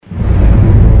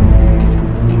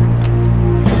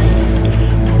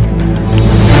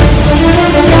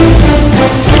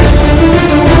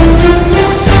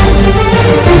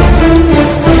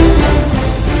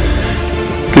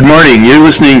morning. You're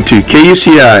listening to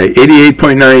KUCI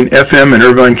 88.9 FM in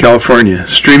Irvine, California,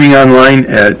 streaming online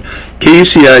at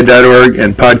kuci.org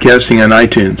and podcasting on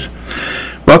iTunes.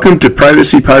 Welcome to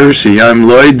Privacy Piracy. I'm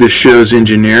Lloyd, this show's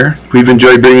engineer. We've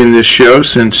enjoyed bringing this show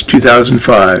since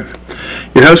 2005.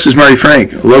 Your host is Marty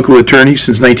Frank, a local attorney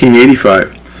since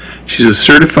 1985. She's a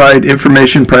certified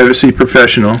information privacy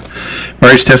professional.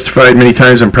 Marty's testified many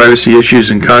times on privacy issues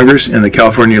in Congress and the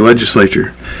California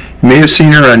legislature. You may have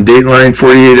seen her on Dateline,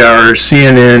 48 Hours,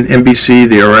 CNN, NBC,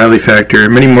 The O'Reilly Factor,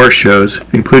 and many more shows,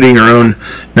 including her own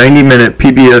 90-minute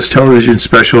PBS television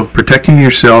special, Protecting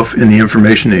Yourself in the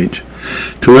Information Age.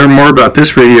 To learn more about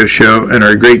this radio show and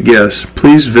our great guests,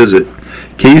 please visit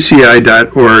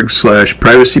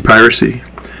kuci.org/privacypiracy.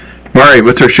 Mari,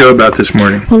 what's our show about this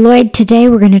morning? Well, Lloyd, today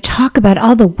we're going to talk about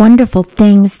all the wonderful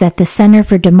things that the Center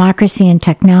for Democracy and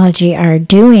Technology are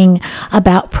doing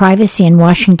about privacy in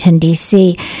Washington,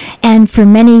 D.C. And for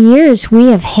many years, we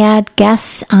have had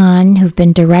guests on who've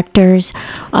been directors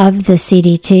of the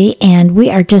CDT, and we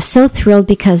are just so thrilled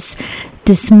because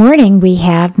this morning we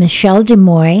have Michelle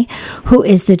DeMoy, who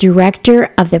is the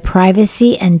director of the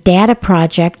Privacy and Data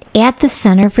Project at the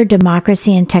Center for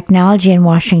Democracy and Technology in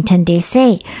Washington,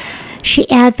 D.C. She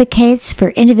advocates for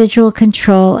individual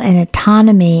control and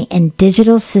autonomy in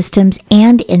digital systems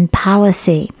and in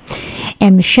policy.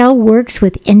 And Michelle works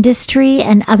with industry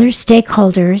and other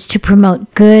stakeholders to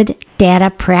promote good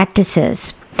data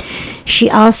practices.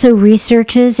 She also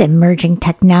researches emerging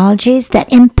technologies that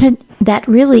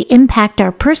really impact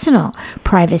our personal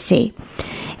privacy.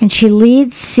 And she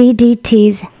leads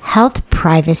CDT's health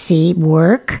privacy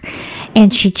work,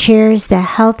 and she chairs the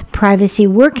Health Privacy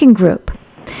Working Group.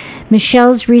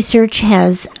 Michelle's research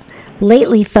has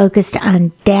lately focused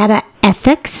on data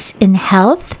ethics in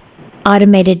health,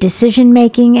 automated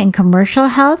decision-making in commercial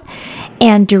health,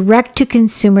 and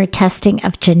direct-to-consumer testing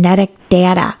of genetic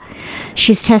data.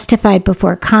 She's testified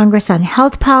before Congress on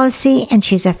health policy, and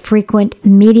she's a frequent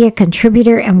media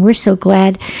contributor, and we're so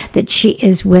glad that she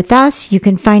is with us. You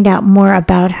can find out more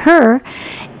about her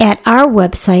at our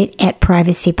website at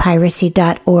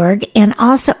privacypiracy.org, and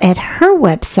also at her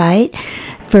website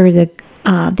for the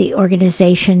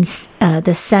organization's,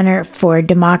 the Center for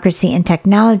Democracy and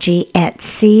Technology at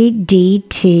cdt.org.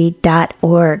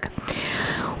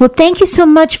 Well, thank you so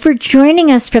much for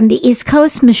joining us from the East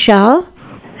Coast, Michelle.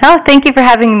 Oh, thank you for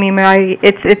having me, Mary.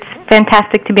 It's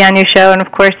fantastic to be on your show, and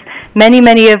of course,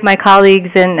 many of my colleagues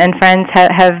and friends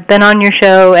have been on your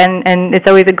show, and it's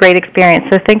always a great experience.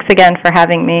 So thanks again for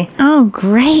having me. Oh,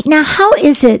 great. Now, how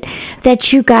is it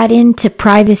that you got into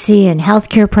privacy and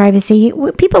healthcare privacy?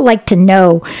 People like to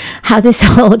know how this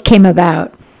all came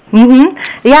about. Mm-hmm.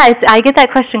 Yeah, I get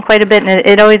that question quite a bit, and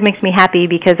it always makes me happy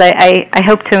because I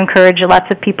hope to encourage lots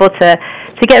of people to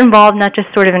get involved, not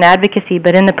just sort of in advocacy,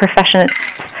 but in the profession itself.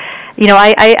 You know,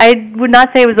 I would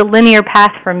not say it was a linear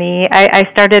path for me. I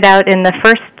started out in the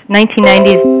first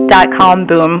 1990s .com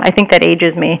boom. I think that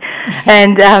ages me.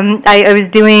 And I was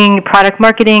doing product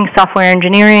marketing, software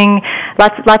engineering,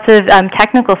 lots of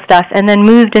technical stuff, and then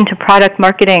moved into product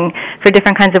marketing for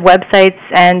different kinds of websites,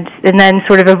 and then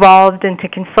sort of evolved into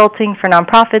consulting for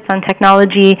nonprofits on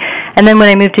technology. And then when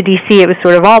I moved to D.C., it was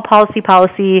sort of all policy,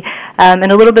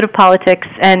 and a little bit of politics,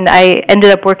 and I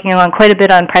ended up working on quite a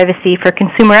bit on privacy for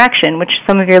Consumer Action, which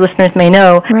some of your listeners may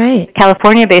know. Right.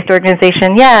 California-based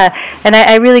organization, yeah. And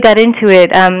I really got into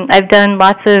it. I've done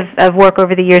lots of work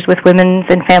over the years with women's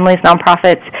and families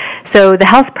nonprofits, so the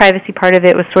health privacy part of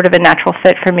it was sort of a natural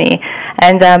fit for me.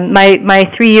 And my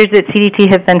 3 years at CDT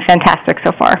have been fantastic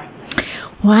so far.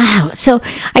 Wow. So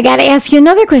I got to ask you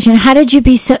another question. How did you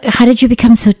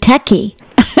become so techie?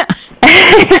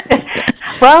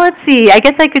 Well, let's see. I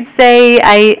guess I could say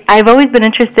I've always been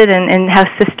interested in how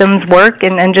systems work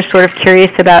and just sort of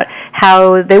curious about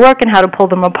how they work and how to pull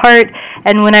them apart.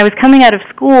 And when I was coming out of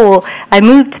school, I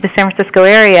moved to the San Francisco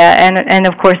area, and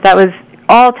of course that was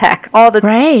all tech, all the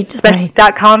right.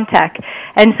 .com tech.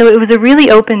 And so it was a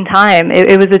really open time.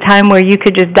 It was a time where you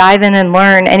could just dive in and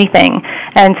learn anything.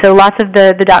 And so lots of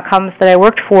the .coms that I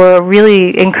worked for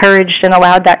really encouraged and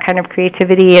allowed that kind of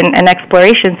creativity and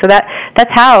exploration. So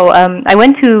that's how I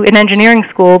went to an engineering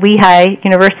school, Lehigh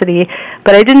University,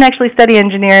 but I didn't actually study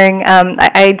engineering.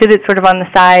 I did it sort of on the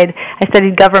side. I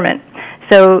studied government.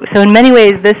 So in many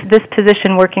ways, this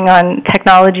position working on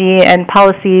technology and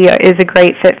policy is a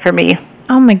great fit for me.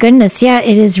 Oh my goodness, yeah,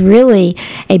 it is really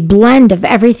a blend of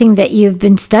everything that you've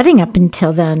been studying up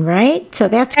until then, right? So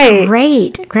that's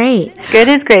great. It is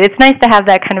great. It's nice to have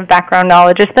that kind of background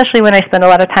knowledge, especially when I spend a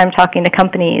lot of time talking to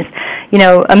companies.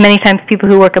 Many times people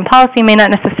who work in policy may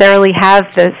not necessarily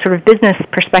have the sort of business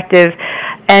perspective,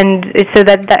 and so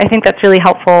that I think that's really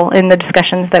helpful in the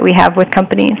discussions that we have with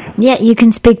companies. Yeah, you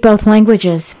can speak both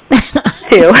languages.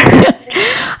 Too.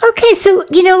 Okay, so,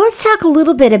 let's talk a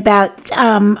little bit about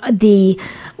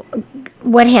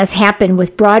what has happened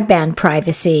with broadband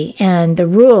privacy and the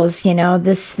rules. The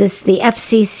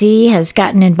FCC has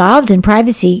gotten involved in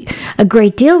privacy a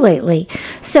great deal lately.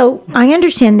 So I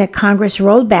understand that Congress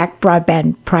rolled back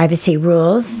broadband privacy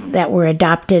rules that were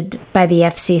adopted by the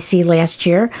FCC last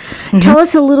year. Mm-hmm. Tell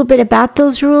us a little bit about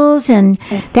those rules, and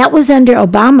that was under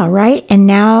Obama, right? And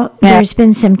now there's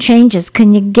been some changes.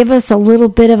 Can you give us a little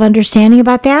bit of understanding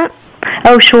about that?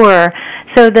 Oh, sure.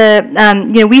 So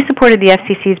we supported the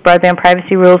FCC's broadband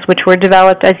privacy rules, which were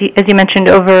developed, as you mentioned,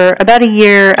 over about a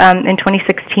year in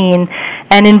 2016,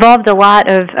 and involved a lot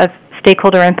of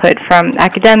stakeholder input from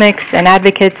academics and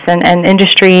advocates and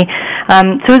industry.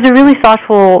 So it was a really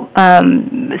thoughtful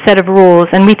set of rules,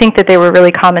 and we think that they were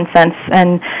really common sense,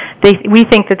 and we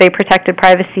think that they protected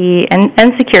privacy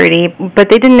and security, but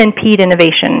they didn't impede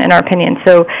innovation, in our opinion.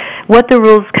 So what the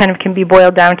rules kind of can be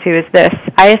boiled down to is this: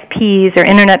 ISPs, or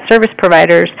Internet Service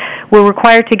Providers, were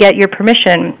required to get your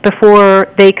permission before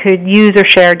they could use or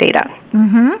share data.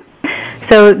 Mm-hmm.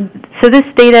 So this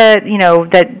data,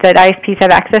 that ISPs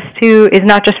have access to is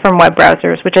not just from web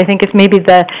browsers, which I think is maybe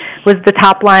was the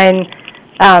top line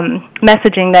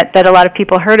messaging that a lot of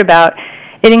people heard about.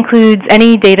 It includes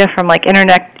any data from like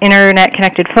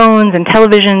internet-connected phones and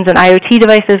televisions and IoT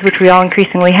devices, which we all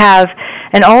increasingly have,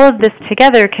 and all of this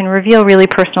together can reveal really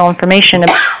personal information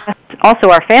about also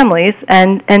our families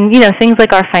and things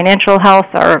like our financial health,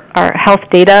 our health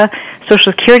data,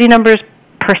 social security numbers,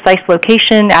 precise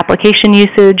location, application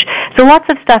usage. So lots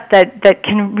of stuff that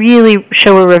can really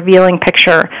show a revealing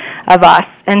picture of us.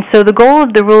 And so the goal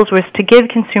of the rules was to give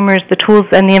consumers the tools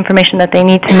and the information that they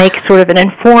need to make sort of an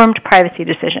informed privacy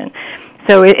decision.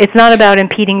 So it's not about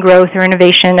impeding growth or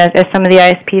innovation, as some of the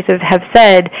ISPs have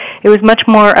said. It was much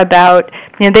more about,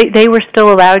 they were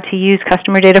still allowed to use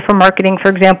customer data for marketing, for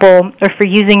example, or for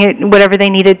using it whatever they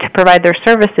needed to provide their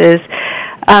services.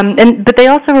 But they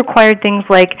also required things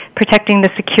like protecting the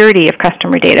security of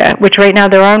customer data, which right now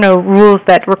there are no rules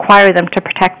that require them to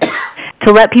protect them.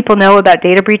 To let people know about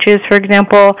data breaches, for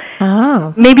example.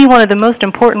 Oh. Maybe one of the most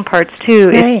important parts,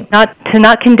 too, is to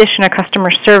not condition a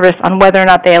customer service on whether or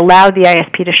not they allow the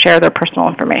ISP to share their personal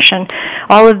information.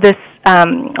 All of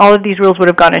these rules would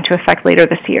have gone into effect later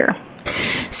this year.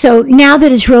 So now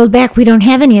that it's rolled back, we don't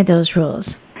have any of those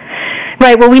rules.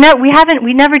 Right. Well, we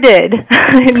never did.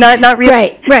 not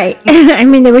really. Right. I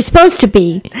mean, they were supposed to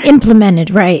be implemented,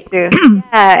 right? Yeah.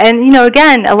 And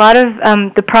again, a lot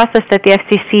of the process that the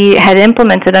FCC had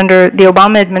implemented under the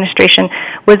Obama administration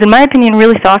was, in my opinion,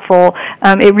 really thoughtful.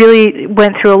 It really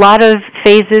went through a lot of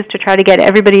phases to try to get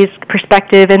everybody's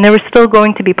perspective, and there was still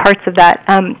going to be parts of that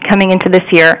coming into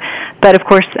this year. But of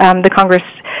course, the Congress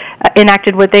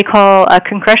enacted what they call a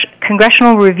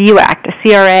Congressional Review Act, a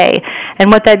CRA,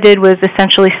 and what that did was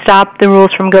essentially stop the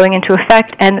rules from going into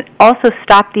effect and also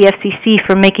stop the FCC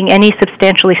from making any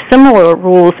substantially similar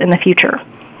rules in the future.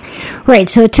 Right,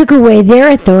 so it took away their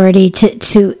authority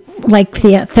to like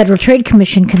the Federal Trade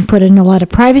Commission can put in a lot of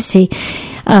privacy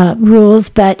rules,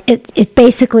 but it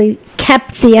basically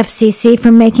kept the FCC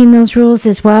from making those rules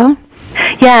as well?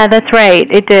 Yeah, that's right.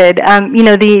 It did.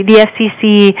 The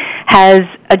FCC has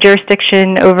a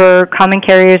jurisdiction over common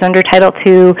carriers under Title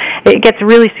II. It gets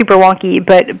really super wonky,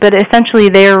 but essentially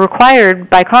they are required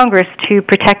by Congress to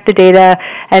protect the data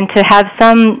and to have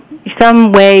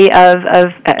some way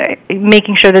of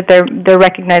making sure that they're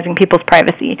recognizing people's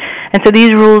privacy. And so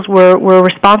these rules were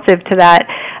responsive to that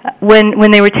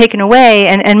when they were taken away,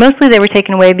 and mostly they were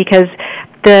taken away because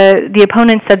the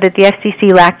opponents said that the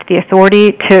FCC lacked the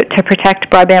authority to protect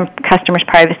broadband customers'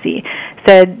 privacy.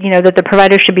 Said, that the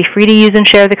provider should be free to use and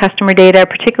share the customer data,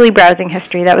 particularly browsing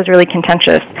history. That was really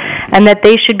contentious. And that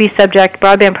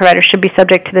broadband providers should be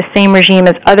subject to the same regime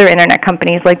as other internet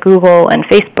companies like Google and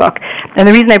Facebook. And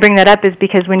the reason I bring that up is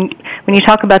because when you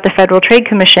talk about the Federal Trade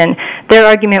Commission, their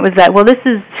argument was that, well, this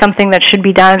is something that should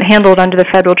be handled under the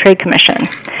Federal Trade Commission.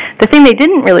 The thing they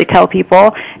didn't really tell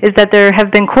people is that there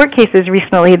have been court cases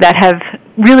recently that have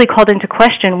really called into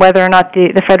question whether or not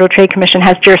the Federal Trade Commission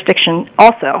has jurisdiction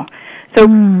also. So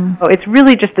it's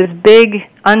really just this big,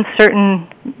 uncertain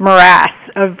morass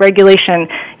of regulation.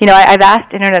 I've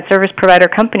asked internet service provider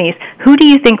companies, who do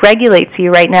you think regulates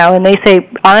you right now? And they say,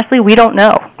 honestly, we don't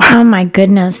know. Oh, my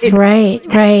goodness. Right.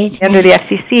 Under the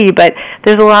FCC, but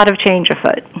there's a lot of change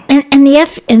afoot. And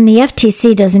the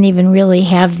FTC doesn't even really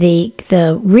have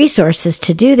the resources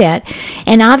to do that.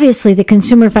 And obviously the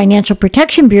Consumer Financial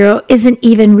Protection Bureau isn't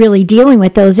even really dealing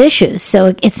with those issues.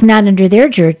 So it's not under their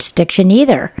jurisdiction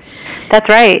either. That's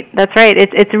right.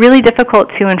 It's really difficult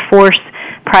to enforce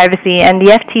privacy, and the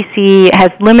FTC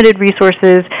has limited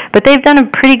resources, but they've done a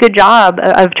pretty good job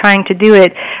of trying to do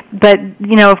it. But,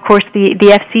 of course, the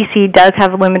FCC does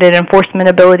have limited enforcement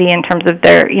ability in terms of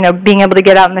their, being able to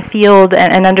get out in the field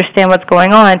and understand what's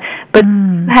going on, but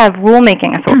have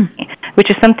rulemaking authority, which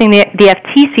is something the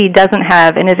FTC doesn't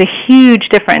have, and is a huge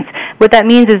difference. What that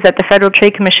means is that the Federal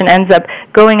Trade Commission ends up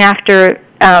going after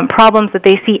problems that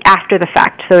they see after the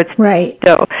fact. So it's right.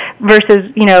 So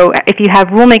versus, if you have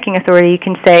rulemaking authority, you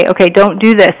can say, okay, don't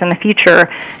do this in the future,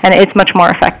 and it's much more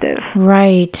effective.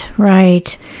 Right.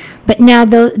 But now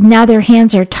their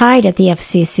hands are tied at the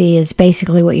FCC is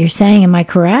basically what you're saying. Am I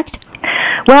correct?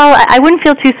 Well, I wouldn't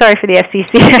feel too sorry for the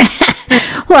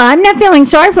FCC. Well, I'm not feeling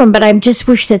sorry for them, but I just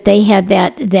wish that they had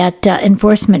that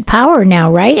enforcement power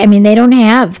now, right? I mean, they don't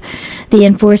have the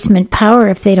enforcement power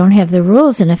if they don't have the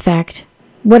rules in effect.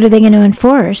 What are they going to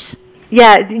enforce?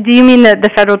 Yeah, do you mean the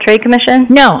Federal Trade Commission?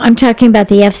 No, I'm talking about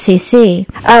the FCC.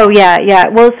 Oh, yeah.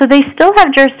 Well, so they still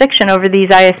have jurisdiction over these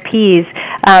ISPs.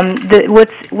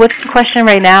 What's the question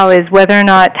right now is whether or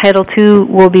not Title II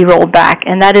will be rolled back,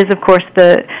 and that is, of course,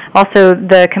 also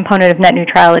the component of net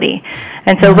neutrality.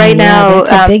 And so now...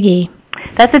 That's a biggie.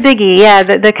 That's a biggie, yeah.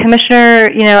 The commissioner,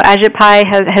 Ajit Pai,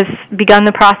 has begun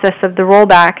the process of the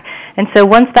rollback. And so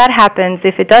once that happens,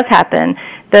 if it does happen,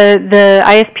 the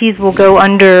ISPs will go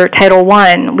under Title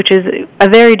I, which is a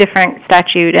very different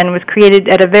statute and was created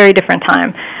at a very different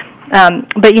time.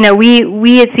 But,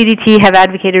 we at CDT have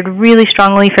advocated really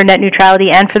strongly for net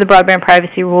neutrality and for the broadband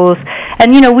privacy rules.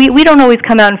 And, we don't always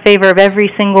come out in favor of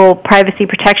every single privacy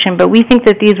protection, but we think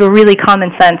that these were really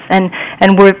common sense and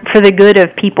were for the good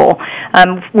of people,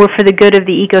 were for the good of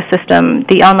the ecosystem,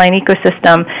 the online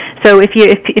ecosystem. So if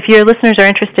your listeners are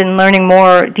interested in learning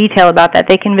more detail about that,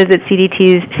 they can visit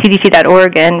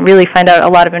cdt.org and really find out a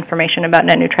lot of information about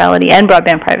net neutrality and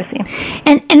broadband privacy.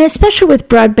 And especially with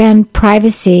broadband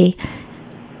privacy,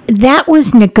 that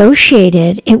was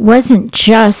negotiated. It wasn't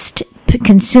just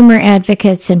consumer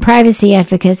advocates and privacy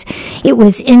advocates. It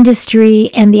was industry,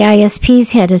 and the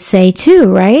ISPs had a say too,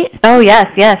 right? Oh, yes.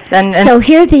 And so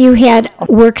here you had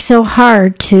worked so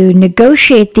hard to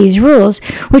negotiate these rules,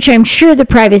 which I'm sure the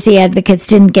privacy advocates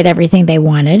didn't get everything they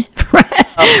wanted,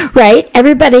 right?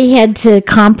 Everybody had to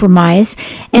compromise,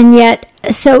 and yet,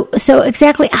 so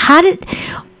exactly,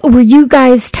 were you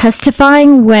guys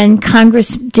testifying when Congress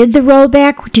did the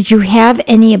rollback? Did you have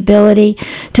any ability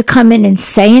to come in and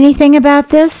say anything about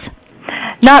this?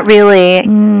 Not really.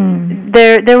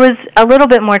 There was a little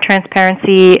bit more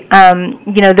transparency.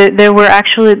 There was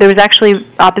actually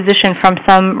opposition from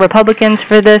some Republicans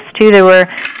for this too. There were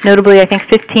notably, I think,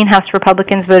 15 House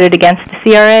Republicans voted against the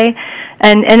CRA,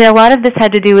 and a lot of this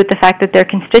had to do with the fact that their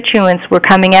constituents were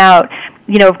coming out.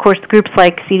 Of course, groups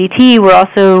like CDT were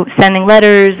also sending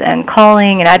letters and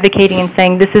calling and advocating and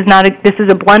saying this is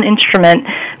a blunt instrument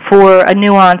for a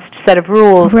nuanced set of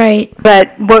rules. Right.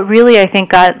 But what really I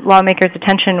think got lawmakers'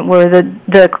 attention were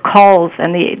the calls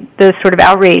and the sort of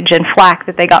outrage and flack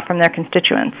that they got from their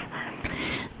constituents.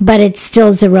 But it still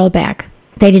is a rollback.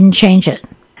 They didn't change it.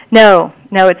 No,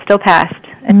 it's still passed.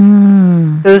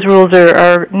 Those rules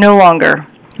are no longer.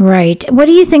 Right. What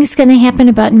do you think is going to happen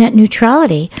about net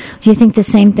neutrality? Do you think the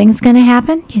same thing's going to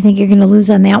happen? Do you think you're going to lose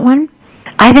on that one?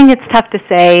 I think it's tough to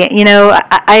say.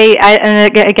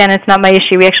 And again, it's not my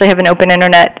issue. We actually have an open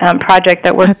internet project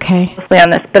that works closely on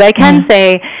this. But I can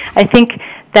say I think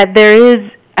that there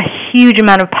is a huge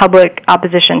amount of public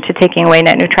opposition to taking away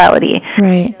net neutrality.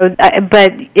 Right.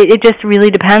 But it just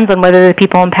really depends on whether the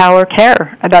people in power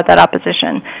care about that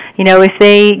opposition. If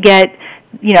they get...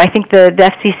 I think the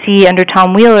FCC under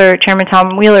Chairman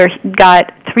Tom Wheeler,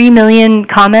 got 3 million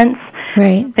comments,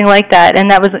 right, something like that, and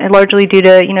that was largely due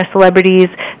to celebrities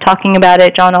talking about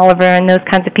it, John Oliver and those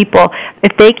kinds of people.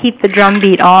 If they keep the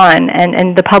drumbeat on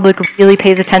and the public really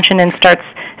pays attention and starts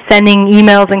sending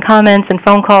emails and comments and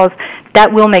phone calls, that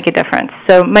will make a difference.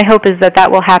 So my hope is that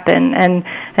will happen, and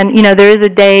there is a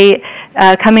day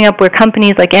coming up where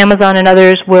companies like Amazon and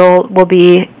others will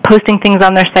be posting things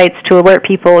on their sites to alert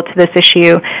people to this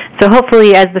issue. So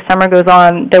hopefully as the summer goes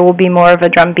on, there will be more of a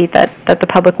drumbeat that the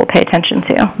public will pay attention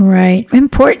to. Right.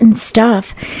 Important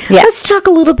stuff. Yeah. Let's talk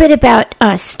a little bit about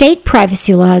state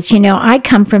privacy laws. I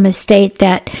come from a state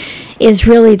that is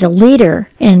really the leader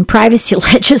in privacy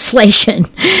legislation.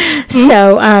 Mm-hmm.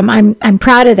 So I'm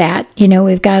proud of that.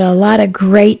 We've got a lot of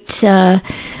great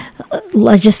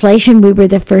legislation. We were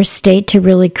the first state to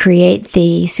really create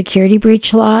the security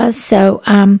breach laws. So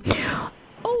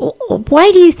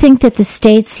why do you think that the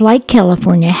states like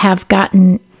California have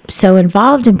gotten so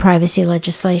involved in privacy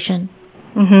legislation?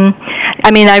 I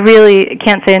mean, I really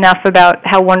can't say enough about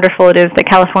how wonderful it is that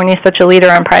California is such a leader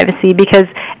on privacy, because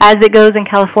as it goes in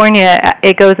California,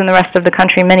 it goes in the rest of the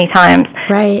country many times.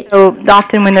 Right. So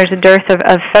often when there's a dearth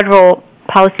of federal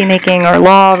policymaking or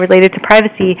law related to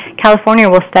privacy, California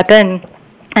will step in.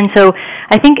 And so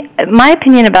I think my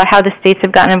opinion about how the states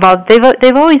have gotten involved,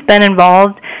 they've always been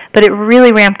involved, but it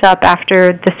really ramped up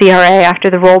after the CRA, after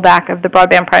the rollback of the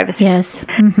broadband privacy. Yes.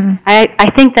 Mm-hmm. I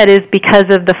think that is because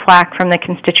of the flack from the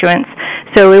constituents.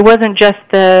 So it wasn't just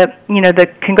the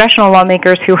congressional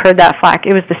lawmakers who heard that flack.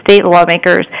 It was the state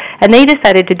lawmakers, and they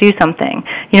decided to do something.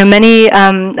 Many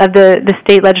of the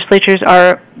state legislatures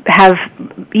have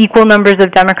equal numbers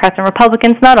of Democrats and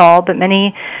Republicans, not all, but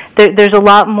many. There's a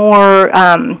lot more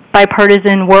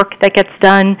bipartisan work that gets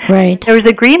done. Right. There was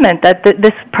agreement that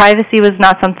this privacy was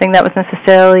not something that was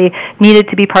necessarily needed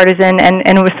to be partisan,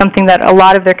 and it was something that a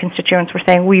lot of their constituents were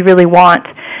saying we really want.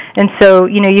 And so,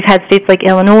 you've had states like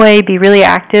Illinois be really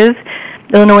active.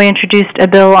 Illinois introduced a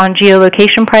bill on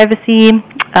geolocation privacy.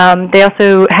 They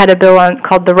also had a bill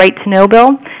called the Right to Know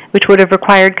bill, which would have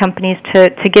required companies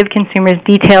to give consumers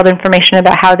detailed information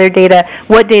about how their data,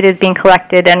 what data is being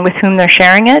collected, and with whom they're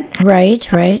sharing it. Right.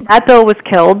 That bill was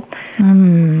killed.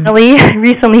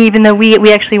 Recently, even though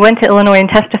we actually went to Illinois and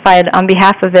testified on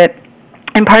behalf of it,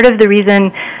 and part of the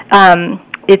reason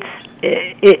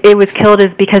it was killed is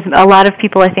because a lot of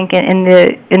people, I think, in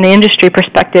the industry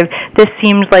perspective, this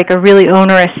seems like a really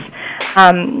onerous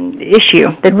issue.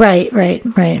 Right.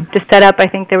 To set up, I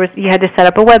think you had to set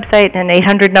up a website and an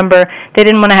 800 number. They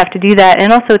didn't want to have to do that,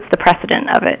 and also it's the precedent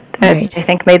of it that I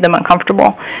think made them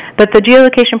uncomfortable. But the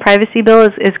geolocation privacy bill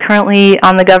is currently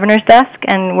on the governor's desk,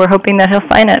 and we're hoping that he'll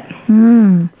sign it.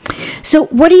 So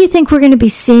what do you think we're going to be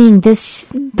seeing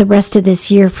the rest of this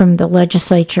year from the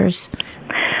legislatures?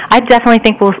 I definitely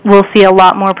think we'll see a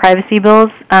lot more privacy bills.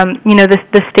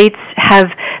 The states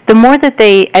the more that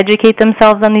they educate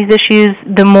themselves on these issues,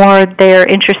 the more they're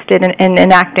interested in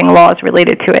enacting laws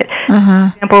related to it.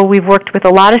 For example, we've worked with a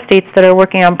lot of states that are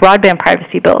working on broadband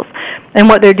privacy bills. And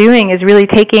what they're doing is really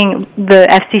taking the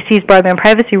FCC's broadband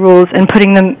privacy rules and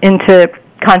putting them into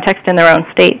context in their own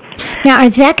states. Now,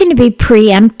 is that going to be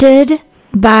preempted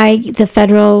by the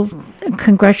federal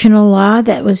congressional law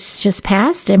that was just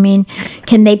passed? I mean,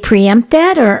 can they preempt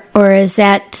that, or is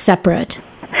that separate?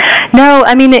 No,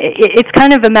 I mean, it's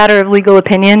kind of a matter of legal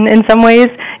opinion in some ways.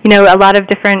 A lot of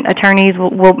different attorneys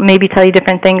will maybe tell you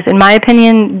different things. In my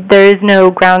opinion, there is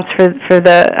no grounds for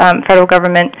the federal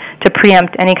government to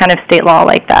preempt any kind of state law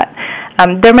like that.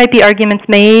 There might be arguments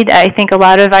made. I think a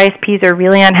lot of ISPs are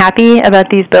really unhappy about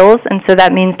these bills, and so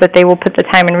that means that they will put the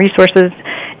time and resources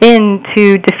in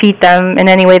to defeat them in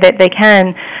any way that they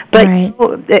can. But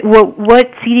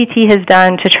what CDT has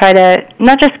done to try to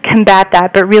not just combat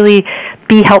that, but really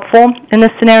be helpful in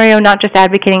this scenario, not just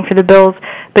advocating for the bills,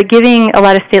 but giving a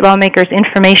lot of state lawmakers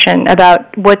information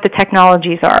about what the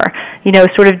technologies are,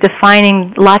 sort of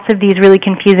defining lots of these really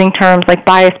confusing terms like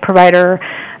bias provider,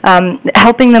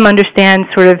 helping them understand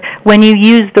sort of when you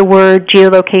use the word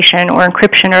geolocation or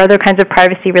encryption or other kinds of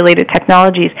privacy-related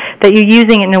technologies, that you're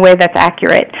using it in a way that's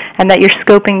accurate and that you're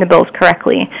scoping the bills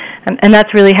correctly. And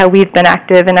that's really how we've been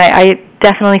active, and I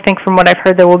definitely think from what I've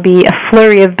heard there will be a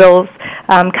flurry of bills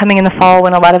coming in the fall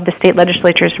when a lot of the state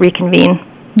legislatures reconvene.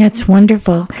 That's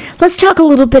wonderful. Let's talk a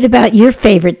little bit about your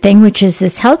favorite thing, which is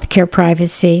this healthcare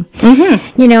privacy.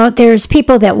 There's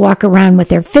people that walk around with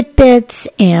their Fitbits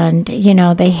and,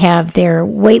 they have their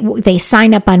they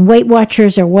sign up on Weight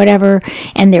Watchers or whatever,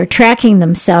 and they're tracking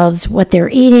themselves, what they're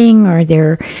eating or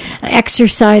their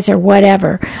exercise or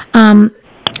whatever.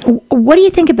 What do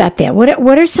you think about that?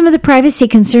 What are some of the privacy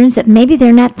concerns that maybe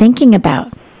they're not thinking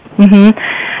about?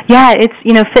 Yeah, it's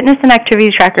fitness and activity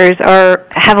trackers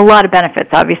have a lot of benefits.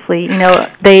 Obviously,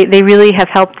 they really have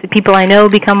helped people I know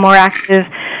become more active,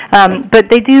 but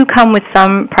they do come with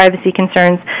some privacy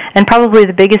concerns. And probably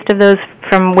the biggest of those,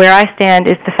 from where I stand,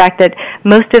 is the fact that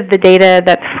most of the data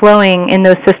that's flowing in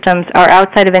those systems are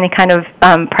outside of any kind of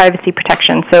privacy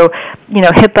protection. So,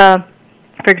 HIPAA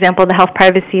For example, the health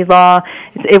privacy law,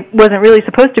 it wasn't really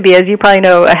supposed to be, as you probably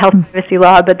know, a health privacy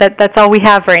law, but that's all we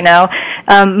have right now.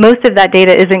 Most of that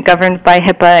data isn't governed by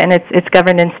HIPAA, and it's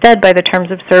governed instead by the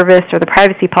terms of service or the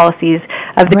privacy policies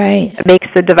of the that makes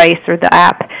the device or the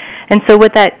app. And so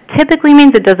what that typically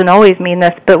means, it doesn't always mean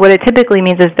this, but what it typically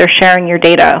means is they're sharing your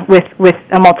data with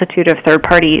a multitude of third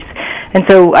parties. And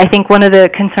so I think one of the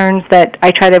concerns that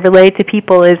I try to relay to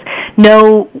people is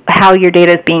know how your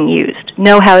data is being used,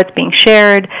 know how it's being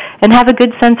shared, and have a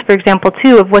good sense, for example,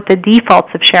 too, of what the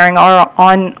defaults of sharing are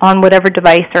on whatever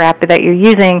device or app that you're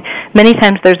using. Many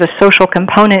times there's a social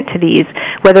component to these,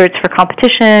 whether it's for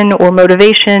competition or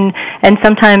motivation, and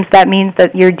sometimes that means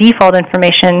that your default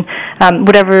information,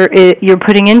 whatever you're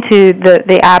putting into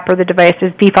the app or the device,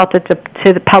 is defaulted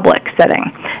to the public setting.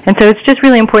 And so it's just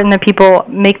really important that people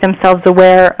make themselves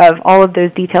aware of all of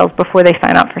those details before they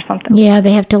sign up for something. Yeah,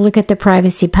 they have to look at the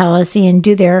privacy policy and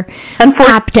do their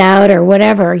opt-out or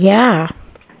whatever, yeah.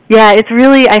 Yeah, it's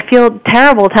really, I feel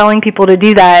terrible telling people to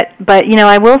do that, but,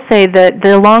 I will say that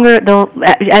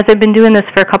as I've been doing this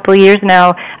for a couple of years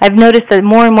now, I've noticed that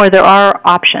more and more there are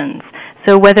options.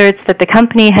 So whether it's that the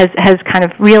company has kind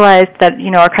of realized that,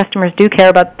 our customers do care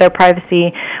about their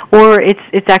privacy, or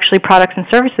it's actually products and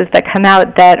services that come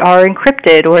out that are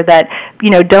encrypted or that,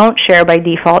 don't share by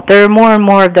default. There are more and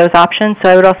more of those options, so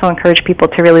I would also encourage people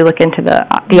to really look into the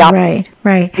options.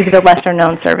 Right. Either the lesser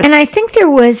known services. And I think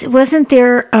wasn't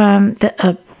there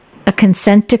a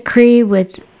consent decree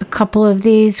with a couple of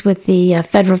these with the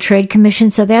Federal Trade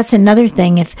Commission? So that's another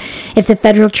thing. If the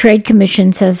Federal Trade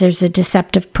Commission says there's a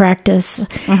deceptive practice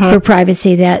for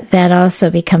privacy, that also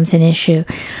becomes an issue.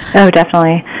 Oh,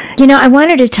 definitely. I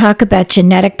wanted to talk about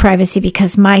genetic privacy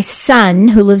because my son,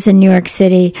 who lives in New York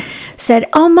City, said,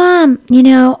 "Oh, Mom,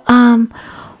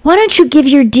 why don't you give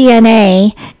your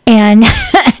DNA and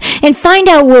and find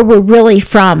out where we're really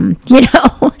from?"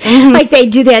 Like they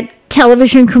do that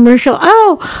television commercial.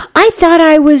 "Oh, I thought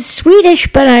I was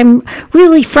Swedish, but I'm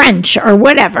really French," or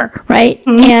whatever, right?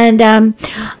 And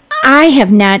I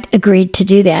have not agreed to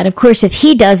do that. Of course, if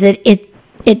he does it,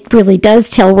 it really does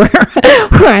tell where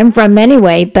I'm from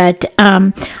anyway. But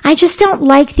I just don't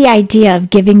like the idea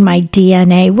of giving my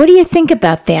DNA. What do you think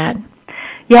about that?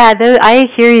 Yeah,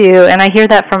 I hear you, and I hear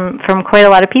that from quite a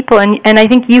lot of people, and I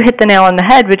think you hit the nail on the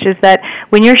head, which is that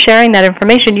when you're sharing that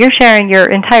information, you're sharing your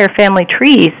entire family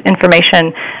tree's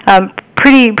information,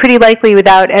 pretty likely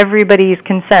without everybody's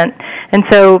consent. And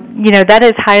so, that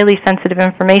is highly sensitive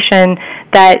information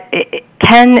that it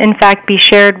can, in fact, be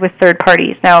shared with third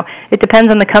parties. Now, it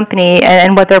depends on the company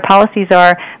and what their policies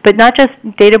are, but not just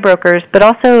data brokers, but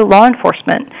also law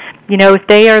enforcement. If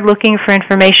they are looking for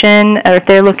information or if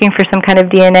they're looking for some kind of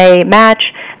DNA match,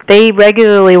 they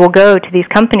regularly will go to these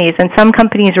companies, and some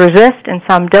companies resist and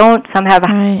some don't. Some have a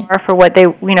high bar for what they,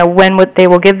 when they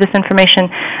will give this information.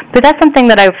 But that's something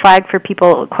that I've flagged for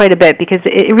people quite a bit because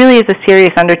it really is a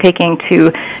serious undertaking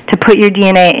to put your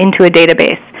DNA into a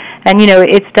database. And,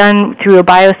 it's done through a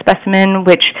biospecimen,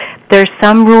 which there's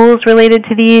some rules related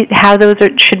to how those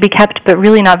should be kept, but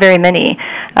really not very many.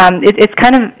 It's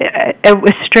kind of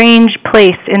a strange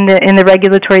place in the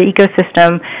regulatory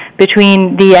ecosystem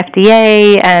between the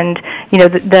FDA and,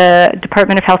 the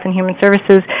Department of Health and Human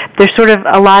Services. There's sort of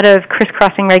a lot of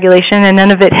crisscrossing regulation, and none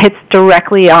of it hits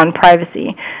directly on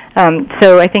privacy.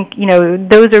 So I think,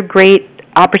 those are great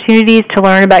opportunities to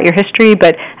learn about your history,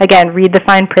 but again, read the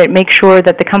fine print. Make sure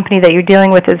that the company that you're dealing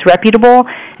with is reputable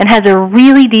and has a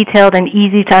really detailed and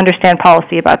easy to understand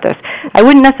policy about this. I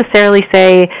wouldn't necessarily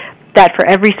say that for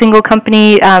every single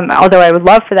company, although I would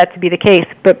love for that to be the case,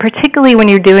 but particularly when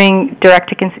you're doing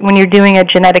when you're doing a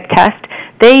genetic test,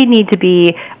 they need to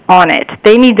be on it.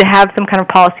 They need to have some kind of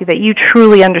policy that you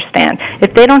truly understand.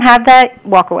 If they don't have that,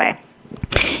 walk away.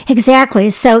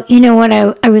 Exactly. So, what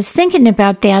I was thinking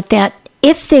about that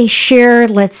if they share,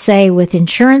 let's say, with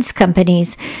insurance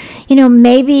companies,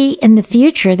 maybe in the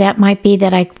future that might be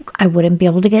that I wouldn't be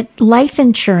able to get life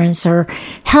insurance or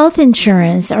health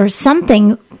insurance or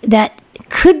something that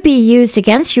could be used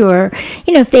against you. Or,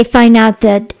 if they find out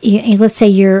that, let's say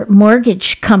your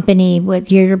mortgage company,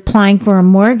 you're applying for a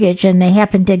mortgage and they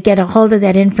happen to get a hold of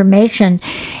that information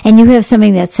and you have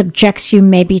something that subjects you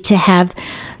maybe to have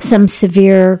some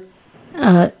severe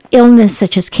illness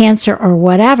such as cancer or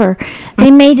whatever,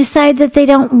 they may decide that they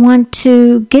don't want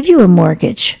to give you a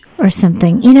mortgage or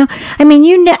something.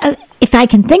 If I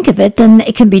can think of it, then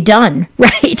it can be done,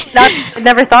 right? I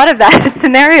never thought of that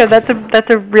scenario. That's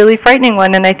a really frightening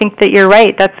one, and I think that you're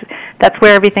right. That's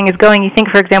where everything is going. You think,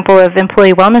 for example, of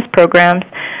employee wellness programs,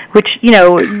 which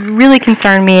really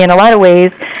concern me in a lot of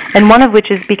ways, and one of which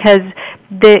is because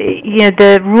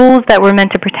the rules that were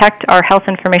meant to protect our health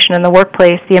information in the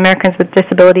workplace, the Americans with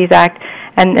Disabilities Act,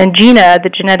 and GINA, the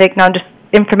Genetic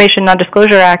Information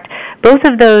Non-Disclosure Act, both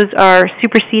of those are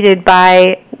superseded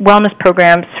by wellness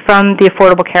programs from the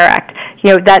Affordable Care Act.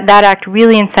 That act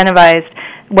really incentivized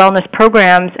wellness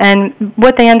programs, and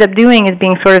what they end up doing is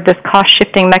being sort of this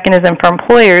cost-shifting mechanism for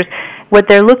employers. What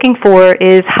they're looking for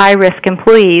is high-risk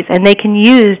employees, and they can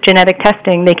use genetic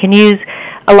testing. They can use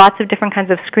lots of different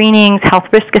kinds of screenings, health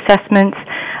risk assessments.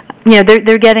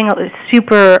 They're getting a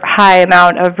super high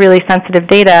amount of really sensitive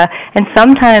data, and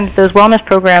sometimes those wellness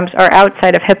programs are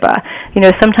outside of HIPAA.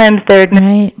 Sometimes they're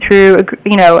administered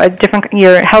through a different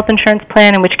your health insurance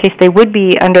plan, in which case they would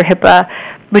be under HIPAA,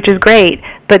 which is great.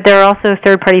 But there are also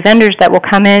third-party vendors that will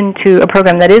come into a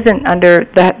program that isn't under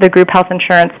the group health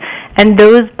insurance, and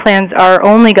those plans are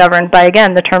only governed by,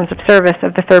 again, the terms of service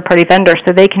of the third-party vendor,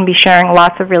 so they can be sharing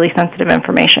lots of really sensitive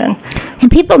information.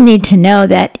 And people need to know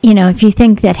that, if you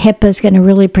think that HIPAA is going to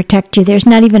really protect you, there's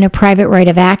not even a private right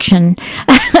of action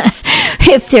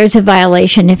if there's a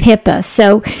violation of HIPAA.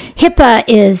 So HIPAA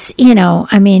is,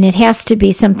 it has to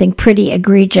be something pretty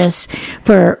egregious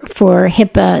for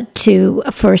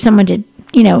HIPAA for someone to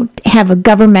have a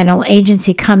governmental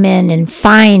agency come in and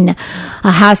fine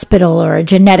a hospital or a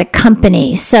genetic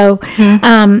company. So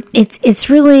it's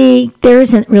really, there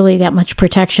isn't really that much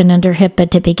protection under HIPAA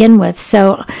to begin with.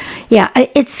 So yeah,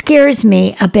 it scares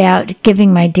me about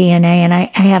giving my DNA, and I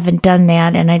haven't done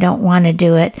that, and I don't want to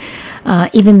do it,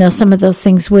 even though some of those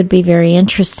things would be very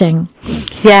interesting.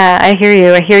 Yeah, I hear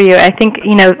you. I think,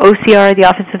 OCR, the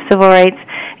Office of Civil Rights,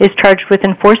 is charged with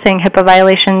enforcing HIPAA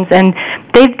violations, and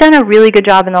they've done a really good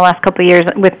job in the last couple of years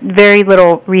with very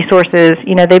little resources.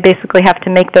 They basically have to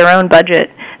make their own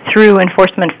budget through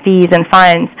enforcement fees and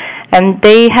fines, and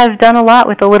they have done a lot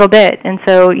with a little bit, and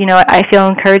so, I feel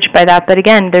encouraged by that, but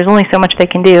again, there's only so much they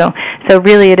can do, so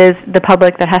really it is the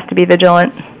public that has to be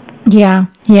vigilant. Yeah,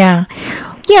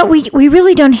 we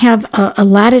really don't have a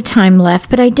lot of time left,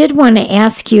 but I did want to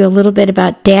ask you a little bit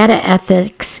about data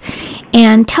ethics,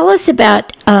 and tell us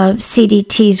about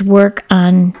CDT's work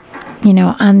on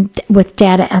with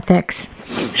data ethics.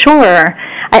 Sure.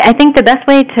 I think the best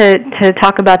way to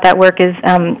talk about that work is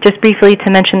just briefly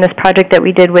to mention this project that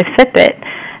we did with Fitbit.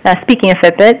 Speaking of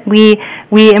Fitbit,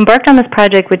 we embarked on this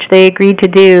project, which they agreed to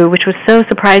do, which was so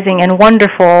surprising and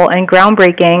wonderful and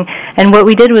groundbreaking. And what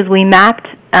we did was we mapped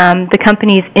the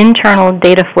company's internal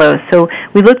data flows. So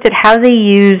we looked at how they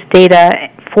use data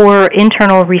for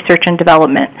internal research and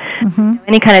development. Mm-hmm.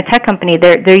 Any kind of tech company,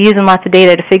 they're using lots of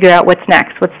data to figure out what's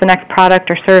next, what's the next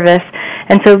product or service.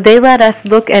 And so they let us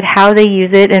look at how they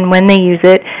use it and when they use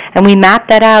it, and we mapped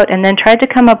that out and then tried to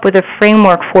come up with a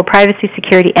framework for privacy,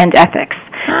 security, and ethics.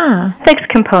 Ethics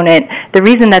component, the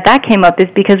reason that came up is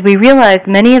because we realized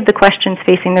many of the questions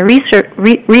facing the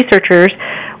researchers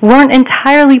weren't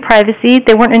entirely privacy,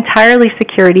 they weren't entirely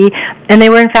security, and they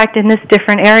were in fact in this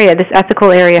different area, this ethical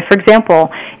area. For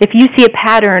example, if you see a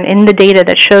pattern in the data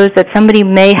that shows that somebody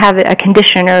may have a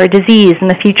condition or a disease in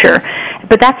the future,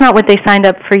 but that's not what they signed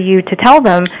up for you to tell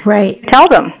them. Right. Tell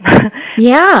them.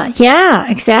 Yeah,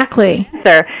 exactly.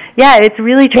 Yeah, it's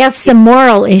really tricky. That's the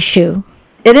moral issue.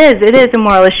 It is a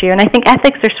moral issue, and I think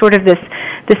ethics are sort of this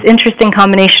interesting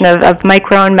combination of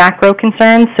micro and macro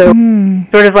concerns. So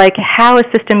sort of like how a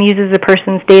system uses a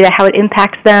person's data, how it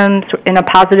impacts them in a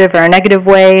positive or a negative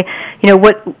way,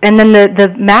 and then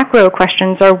the macro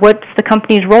questions are what's the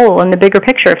company's role in the bigger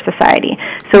picture of society.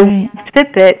 So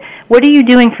Fitbit, what are you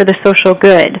doing for the social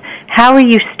good? How are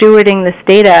you stewarding this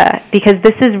data? Because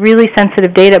this is really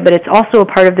sensitive data, but it's also a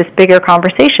part of this bigger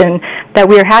conversation that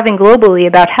we are having globally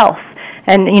about health.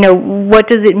 And, what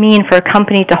does it mean for a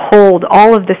company to hold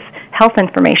all of this health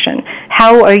information?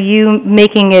 How are you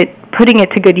putting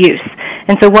it to good use?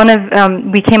 And so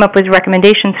we came up with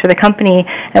recommendations for the company,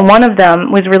 and one of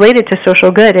them was related to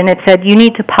social good, and it said you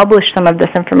need to publish some of this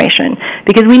information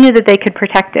because we knew that they could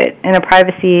protect it in a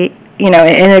privacy, in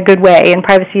a good way, in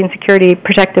privacy and security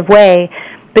protective way,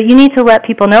 but you need to let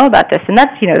people know about this, and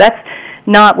that's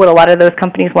not what a lot of those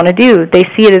companies want to do. They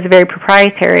see it as very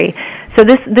proprietary. So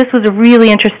this was a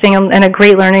really interesting and a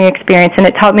great learning experience, and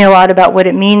it taught me a lot about what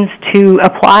it means to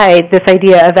apply this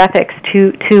idea of ethics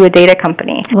to a data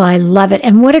company. Well, I love it.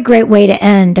 And what a great way to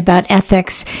end about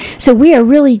ethics. So we are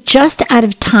really just out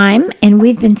of time, and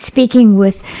we've been speaking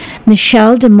with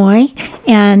Michelle DeMoy,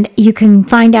 and you can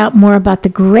find out more about the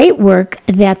great work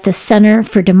that the Center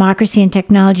for Democracy and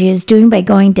Technology is doing by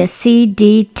going to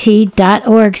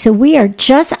cdt.org. So we are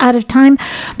just out of time,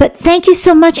 but thank you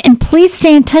so much, and please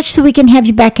stay in touch so we can can have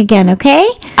you back again, okay?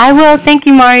 I will. Thank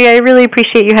you, Maria. I really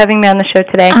appreciate you having me on the show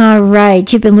today. All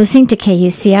right. You've been listening to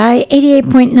KUCI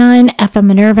 88.9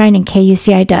 FM in Irvine and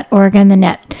KUCI.org on the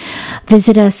net.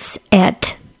 Visit us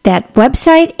at that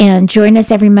website and join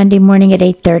us every Monday morning at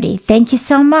 8:30. Thank you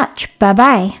so much.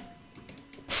 Bye-bye.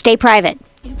 Stay private.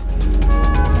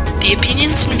 The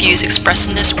opinions and views expressed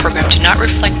in this program do not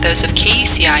reflect those of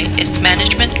KUCI, its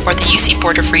management, or the UC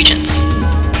Board of Regents.